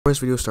Before this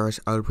video starts,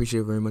 I would appreciate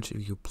it very much if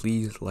you could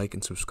please like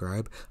and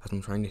subscribe, as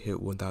I'm trying to hit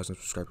 1,000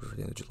 subscribers for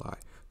the end of July.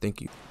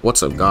 Thank you.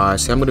 What's up,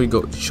 guys? I'm going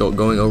to be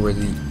going over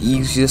the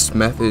easiest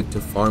method to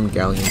farm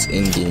galleons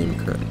in game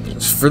currently.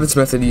 For this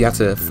method, you have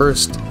to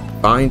first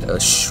find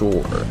a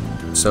shore.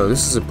 So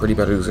this is a pretty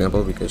bad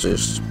example because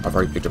I've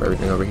already picked up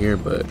everything over here,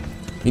 but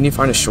you need to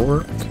find a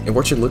shore, and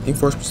what you're looking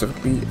for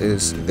specifically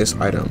is this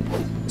item.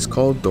 It's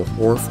called the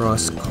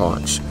Hoarfrost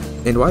Conch.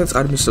 And why this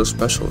item is so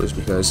special is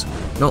because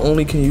not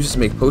only can you use it to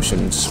make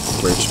potions,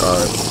 which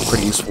are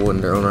pretty useful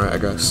in their own right, I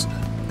guess,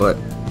 but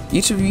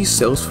each of these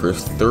sells for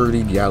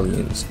 30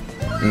 galleons.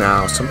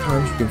 Now,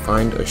 sometimes you can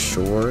find a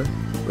shore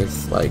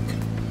with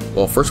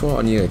well, first of all,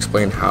 I need to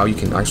explain how you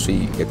can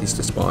actually get these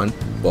to spawn.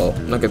 Well,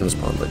 not get them to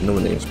spawn, but know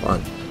when they can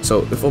spawn.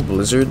 So if a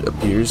blizzard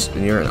appears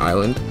near an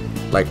island,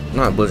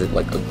 not a blizzard,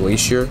 like a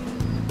glacier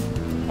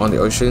on the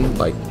ocean,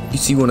 you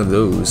see one of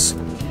those,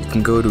 you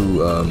can go to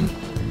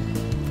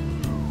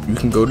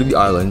the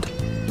island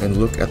and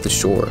look at the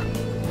shore.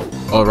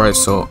 Alright,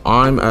 so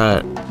I'm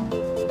at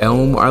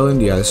Elm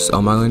Island. Yeah, this is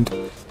Elm Island,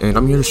 and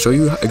I'm here to show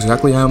you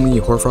exactly how many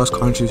Hoarfrost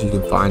Conches you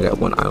can find at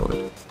one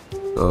island.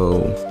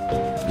 So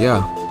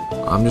yeah,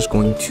 I'm just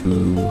going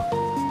to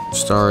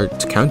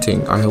start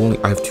counting. I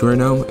have 2 right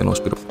now, and I'll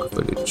speed up my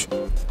footage.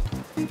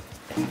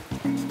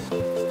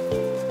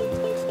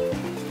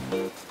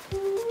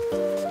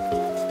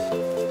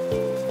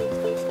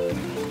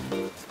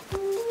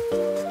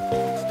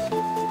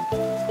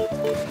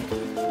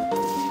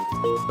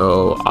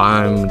 So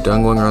I'm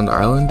done going around the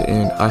island,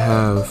 and I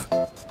have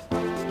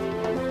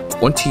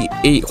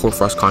 28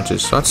 Hoarfrost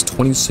Conches, so that's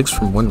 26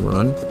 from one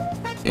run,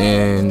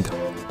 and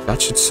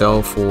that should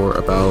sell for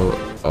about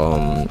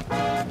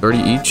 30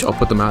 each. I'll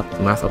put the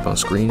math up on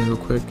screen real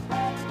quick,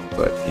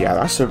 but yeah,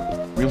 that's a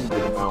really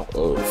good amount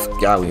of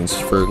galleons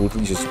for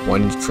literally just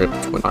one trip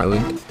to an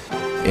island.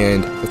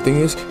 And the thing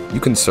is,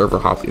 you can server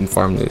hop and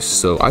farm this,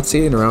 so I'd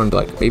say in around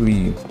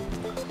maybe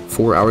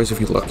 4 hours if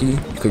you're lucky,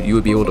 you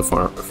would be able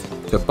to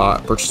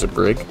purchase a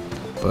brig.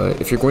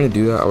 But if you're going to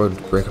do that, I would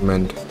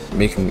recommend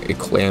making a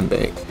clan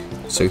bank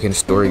so you can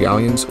store your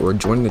galleons, or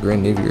join the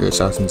Navy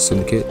Assassin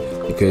Syndicate,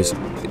 because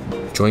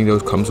joining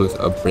those comes with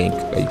a bank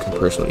that you can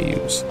personally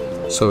use.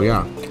 So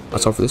yeah,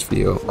 that's all for this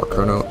video.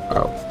 Arcane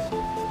out.